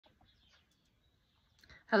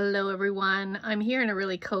Hello everyone. I'm here in a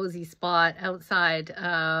really cozy spot outside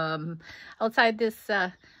this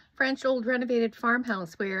French old renovated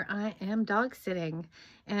farmhouse where I am dog sitting,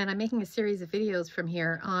 and I'm making a series of videos from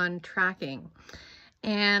here on tracking,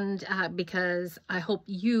 and because I hope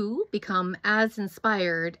you become as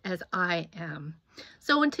inspired as I am.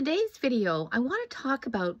 So in today's video, I want to talk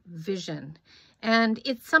about vision. And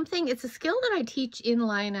it's a skill that I teach in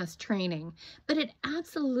lioness training, but it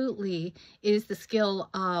absolutely is the skill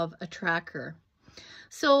of a tracker.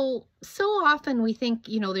 So often we think,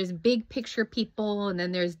 there's big picture people and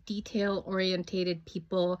then there's detail orientated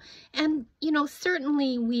people. And,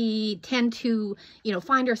 certainly we tend to,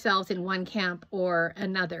 find ourselves in one camp or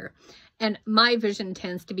another. And my vision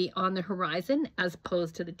tends to be on the horizon as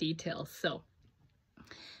opposed to the details.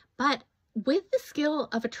 But with the skill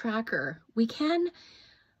of a tracker, we can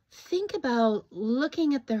think about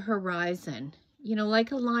looking at the horizon,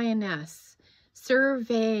 like a lioness,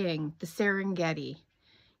 surveying the Serengeti,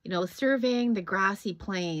 surveying the grassy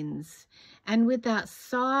plains, and with that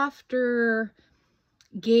softer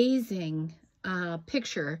gazing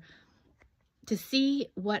picture to see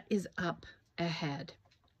what is up ahead.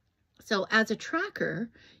 So as a tracker,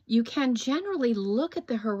 you can generally look at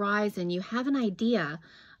the horizon. You have an idea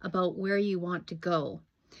about where you want to go.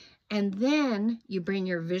 And then you bring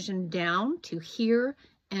your vision down to here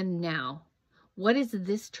and now. What is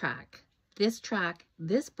this track, this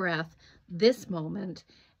breath, this moment,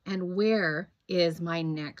 and where is my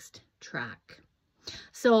next track?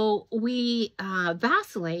 So we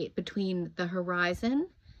vacillate between the horizon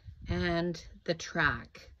and the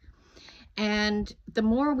track. And the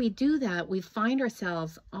more we do that, we find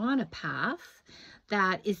ourselves on a path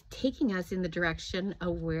that is taking us in the direction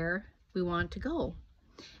of where we want to go.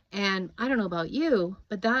 And I don't know about you,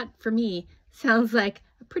 but that for me sounds like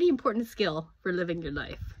a pretty important skill for living your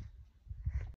life.